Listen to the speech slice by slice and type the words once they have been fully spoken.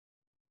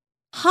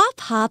Hop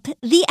Hop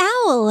the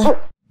Owl.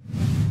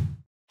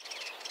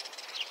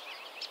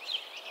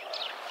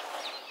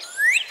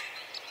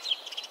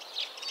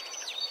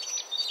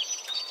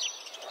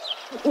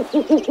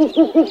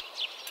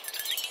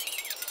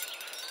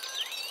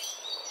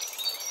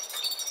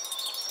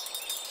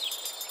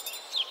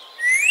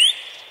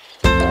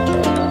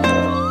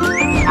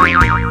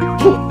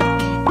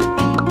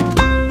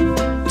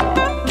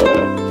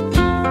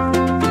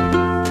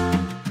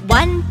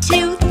 One,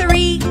 two,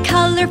 three,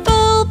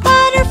 colorful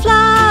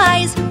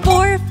butterflies.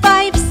 4,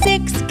 5,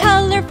 6,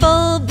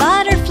 colorful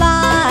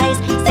butterflies.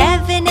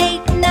 7,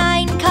 8,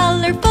 9,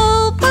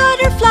 colorful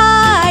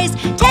butterflies.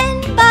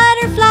 10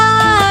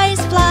 butterflies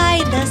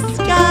fly the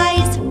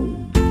skies.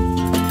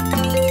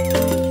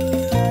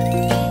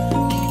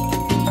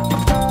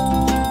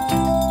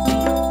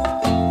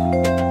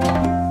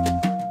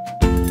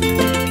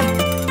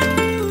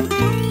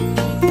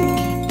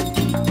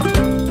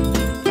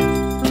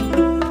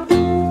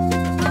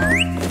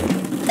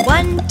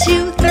 One,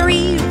 two,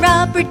 three,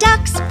 rubber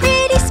ducks,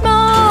 pretty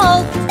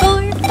small.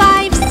 4,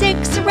 5,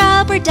 6,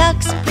 rubber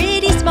ducks,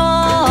 pretty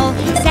small.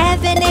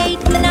 7,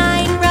 8,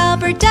 9,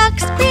 rubber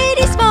ducks,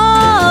 pretty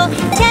small.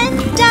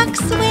 10 ducks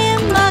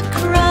swim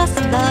across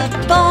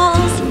the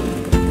balls.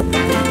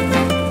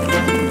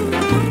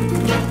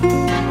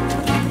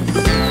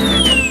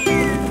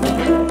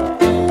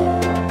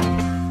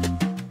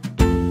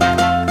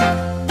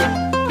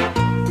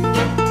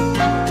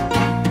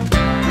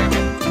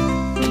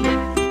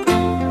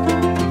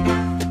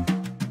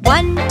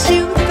 One,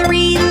 two,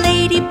 three,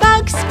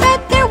 ladybugs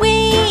spread their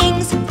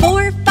wings.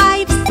 4,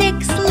 5,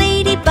 6,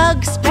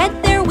 ladybugs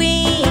spread their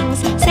wings.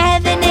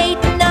 7, 8,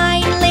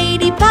 9,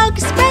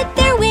 ladybugs spread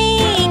their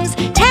wings.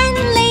 10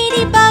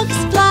 ladybugs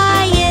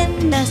fly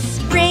in the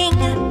spring.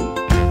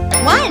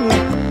 1,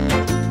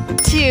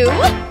 2,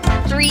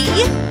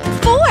 3,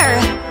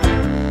 4,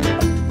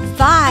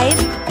 5,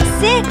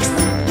 6,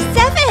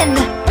 7,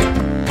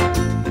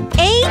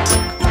 8,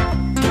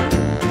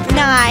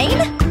 9,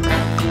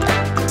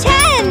 10.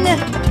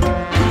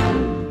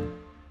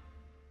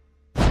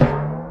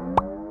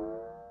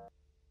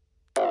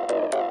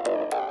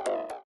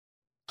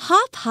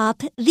 Hop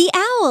Hop the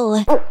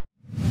Owl.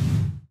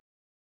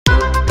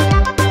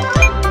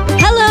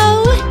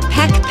 Hello,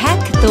 Peck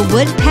the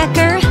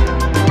Woodpecker.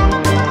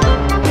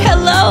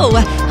 Hello,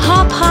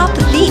 Hop Hop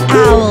the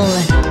Owl.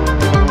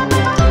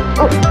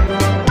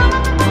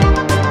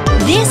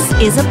 This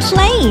is a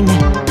plane.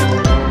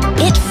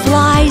 It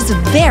flies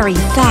very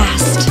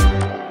fast.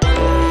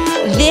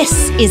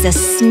 This is a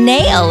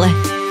snail.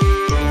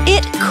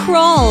 It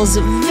crawls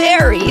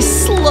very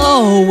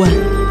slow.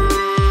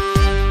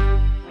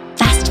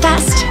 Fast,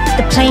 fast,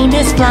 the plane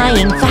is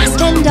flying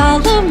fast and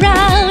all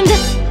around.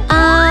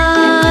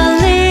 A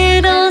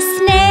little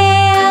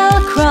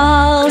snail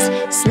crawls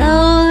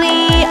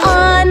slowly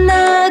on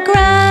the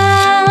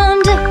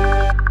ground.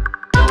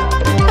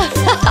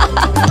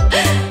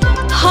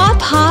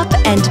 Hop Hop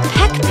and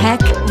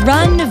Peck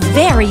run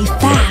very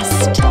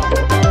fast.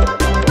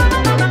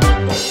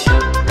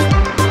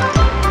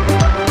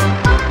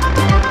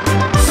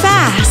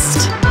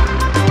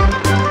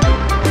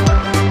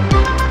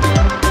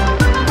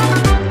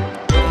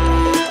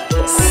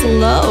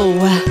 Slow.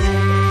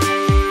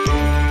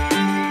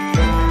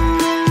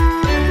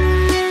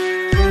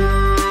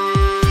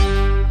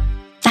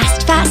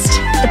 Fast, fast,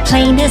 the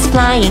plane is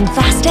flying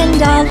fast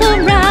and all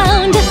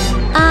around.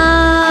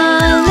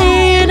 A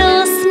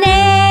little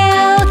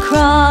snail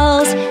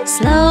crawls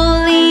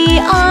slowly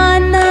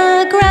on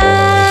the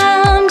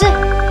ground.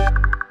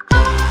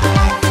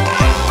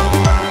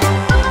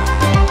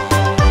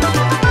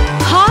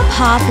 Hop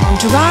Hop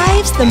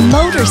drives the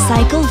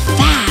motorcycle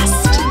fast.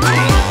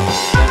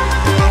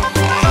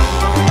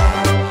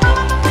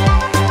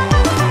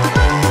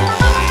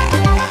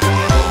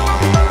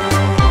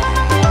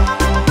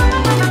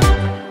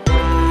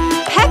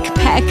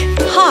 Peck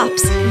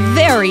hops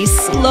very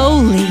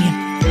slowly.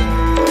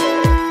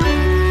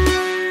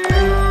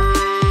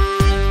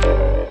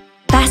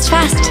 Fast,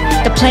 fast,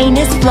 the plane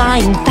is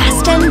flying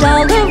fast and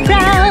all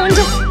around.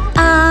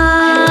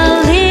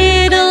 A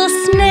little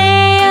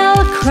snail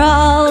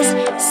crawls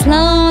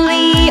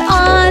slowly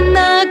on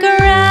the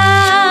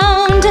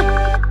ground.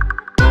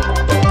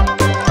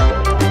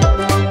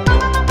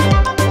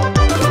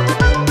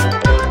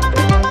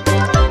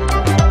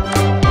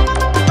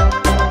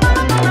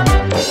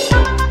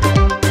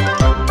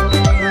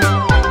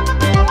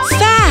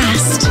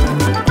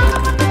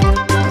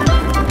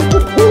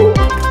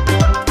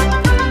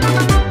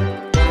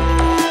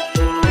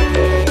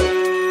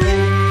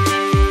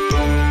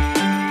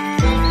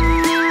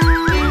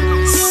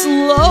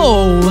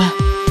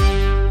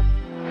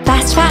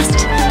 Fast,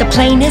 fast, the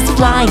plane is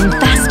flying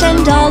fast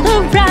and all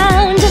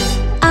around.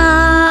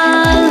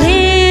 A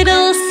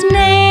little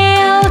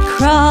snail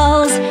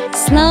crawls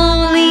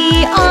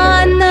slowly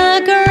on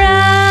the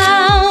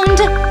ground.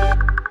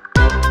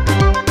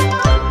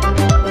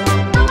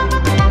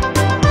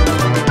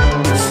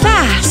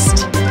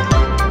 Fast.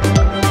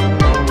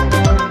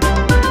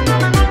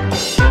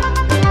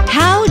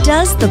 How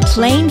does the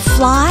plane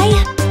fly?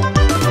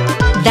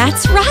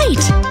 That's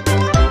right!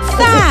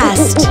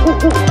 Fast!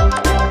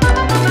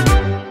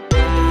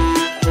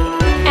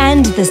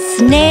 And the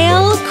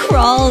snail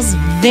crawls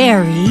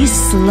very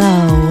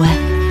slow.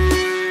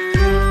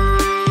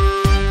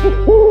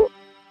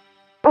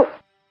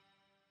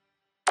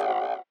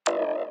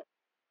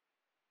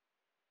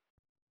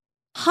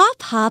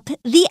 Hop Hop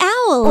the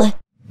owl.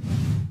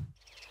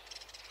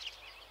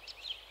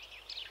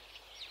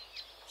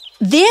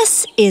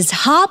 This is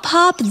Hop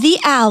Hop the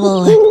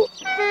owl.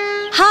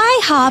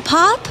 Hi, Hop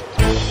Hop.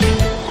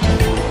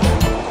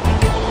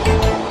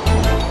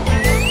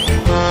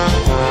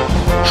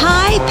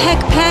 Hi, Peck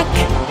Peck.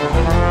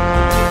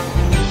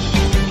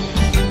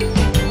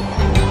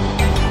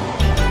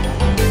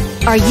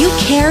 Are you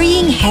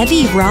carrying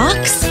heavy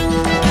rocks?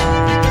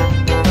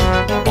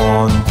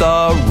 On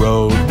the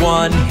road,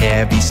 one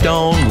heavy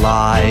stone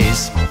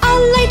lies. A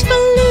light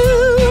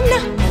balloon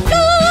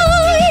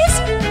flies.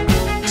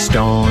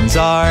 Stones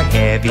are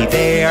heavy,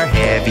 they are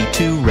heavy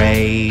to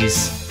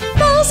raise.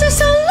 Balls are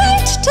so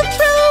light to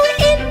throw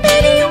in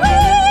many ways.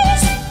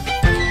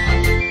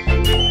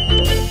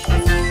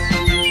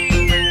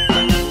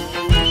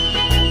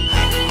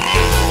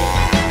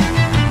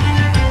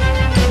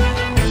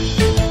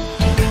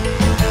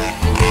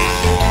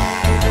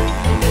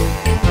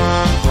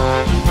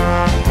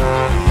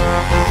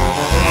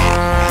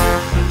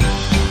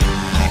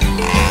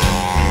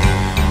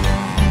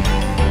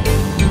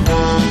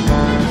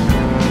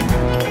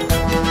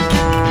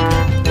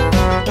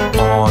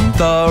 On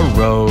the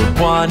road,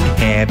 one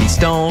heavy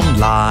stone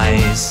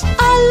lies. A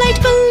light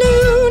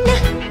balloon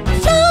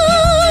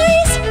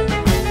flies.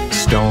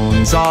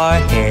 Stones are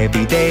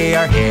heavy, they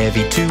are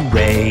heavy to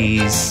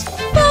raise.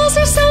 Balls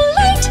are so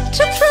light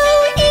to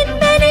throw in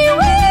many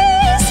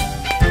ways.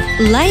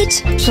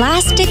 Light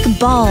plastic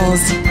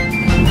balls.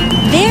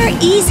 They're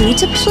easy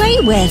to play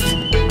with.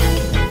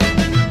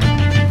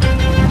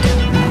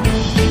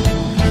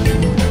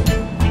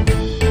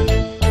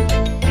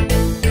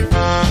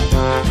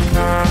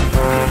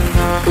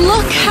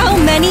 Look how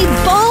many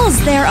balls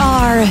there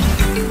are!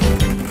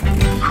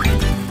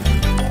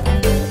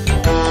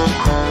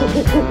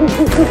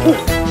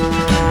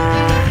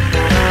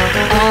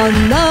 On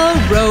the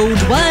road,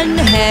 one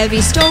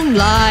heavy stone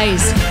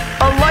lies.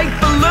 A light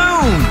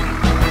balloon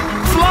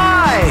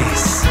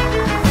flies.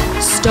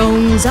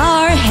 Stones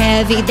are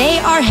heavy, they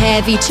are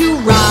heavy to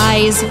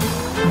rise.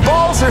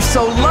 Balls are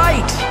so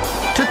light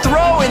to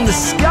throw in the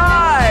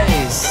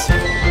skies.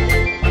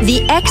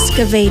 The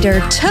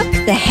excavator took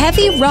the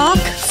heavy rock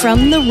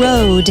from the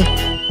road.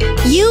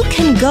 You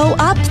can go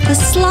up the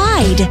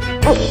slide.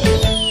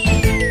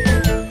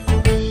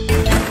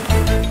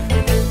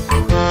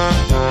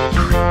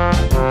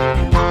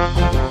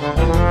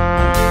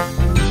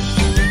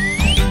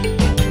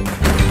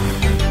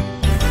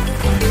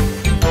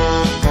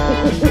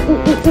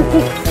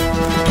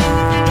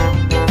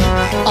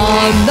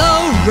 On the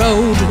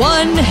road,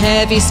 one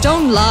heavy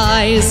stone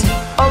lies.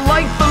 A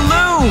light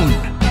balloon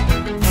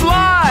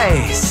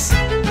flies.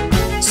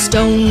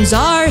 Stones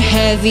are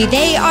heavy,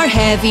 they are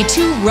heavy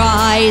to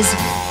rise.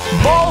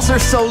 Balls are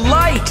so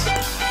light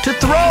to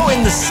throw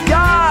in the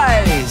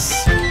skies.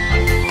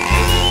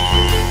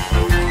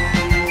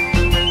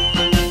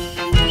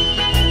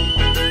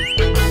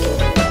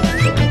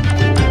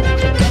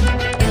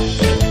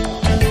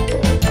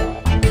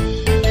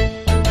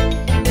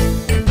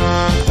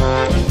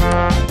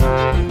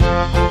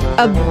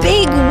 A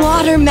big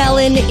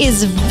watermelon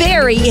is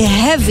very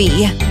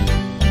heavy.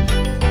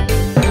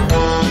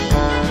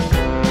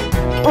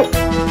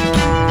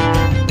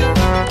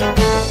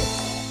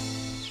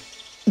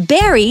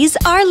 Berries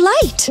are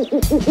light.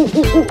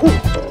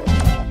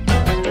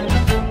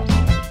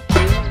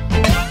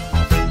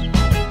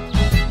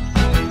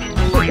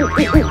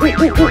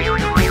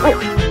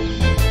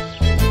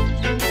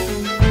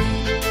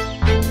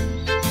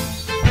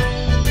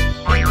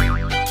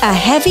 A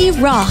heavy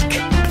rock.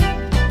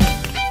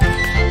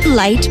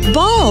 Light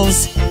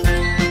balls.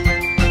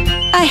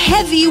 A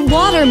heavy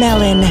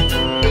watermelon.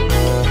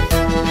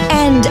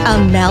 And a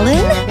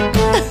melon?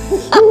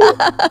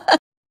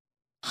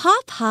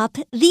 Hop Hop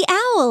the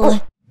owl.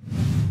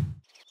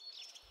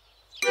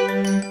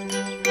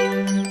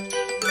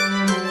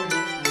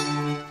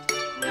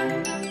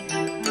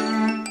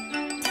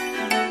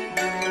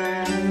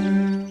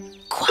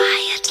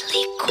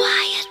 Quietly,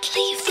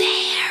 quietly,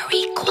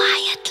 very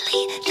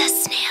quietly, the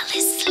snail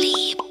is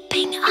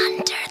sleeping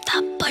under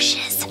the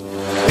bushes.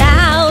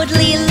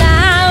 Loudly,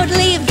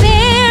 loudly,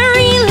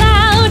 very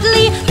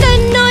loudly, the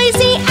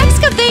noisy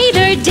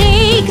excavator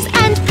digs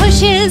and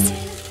pushes.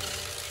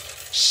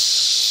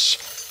 Shh!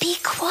 Be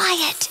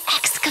quiet,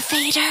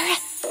 excavator.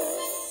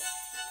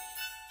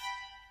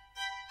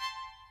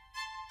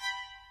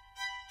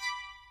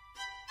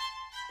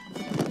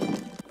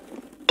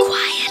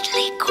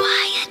 Quietly,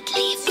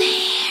 quietly,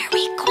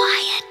 very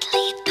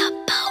quietly, the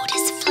boat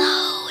is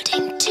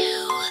floating to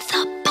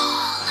the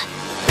ball.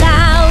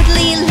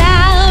 Loudly,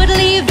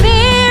 loudly,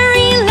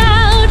 very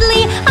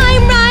loudly,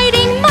 I'm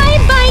riding my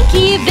bike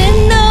even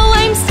though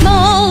I'm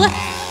small.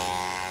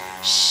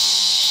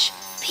 Shh!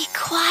 Be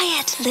quiet.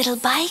 quiet, little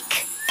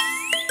bike.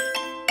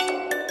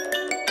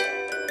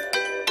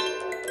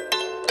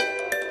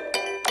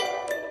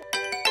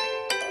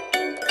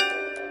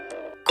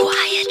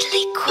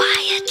 Quietly,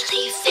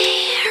 quietly,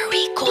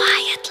 very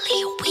quietly,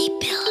 we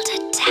build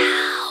a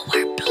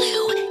tower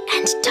blue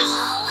and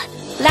tall.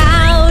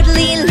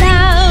 Loudly,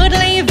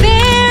 loudly,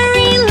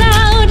 very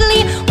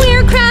loudly,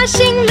 we're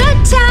crashing the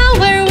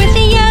tower with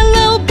a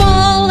yellow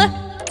ball.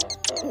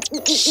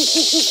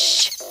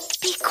 Shh!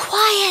 Be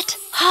quiet,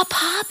 Hop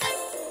Hop.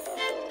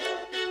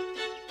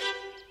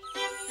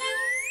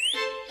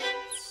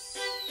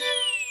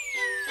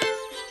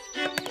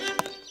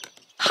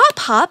 Hop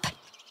Hop,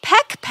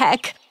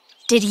 Peck,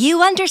 did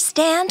you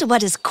understand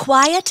what is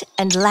quiet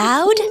and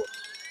loud?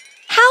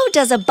 How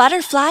does a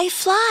butterfly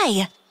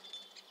fly?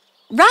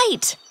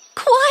 Right,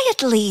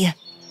 quietly.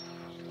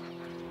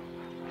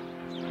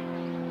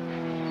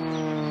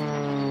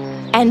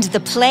 And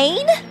the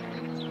plane?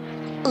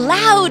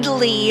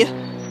 Loudly.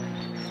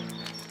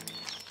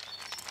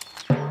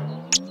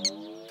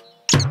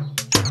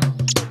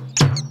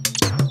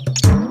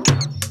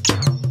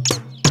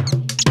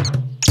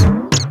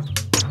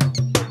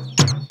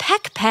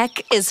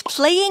 Peck is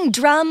playing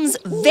drums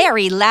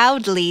very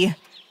loudly.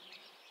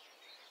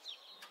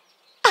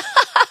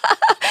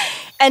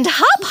 And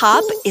Hop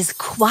Hop is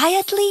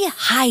quietly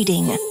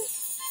hiding.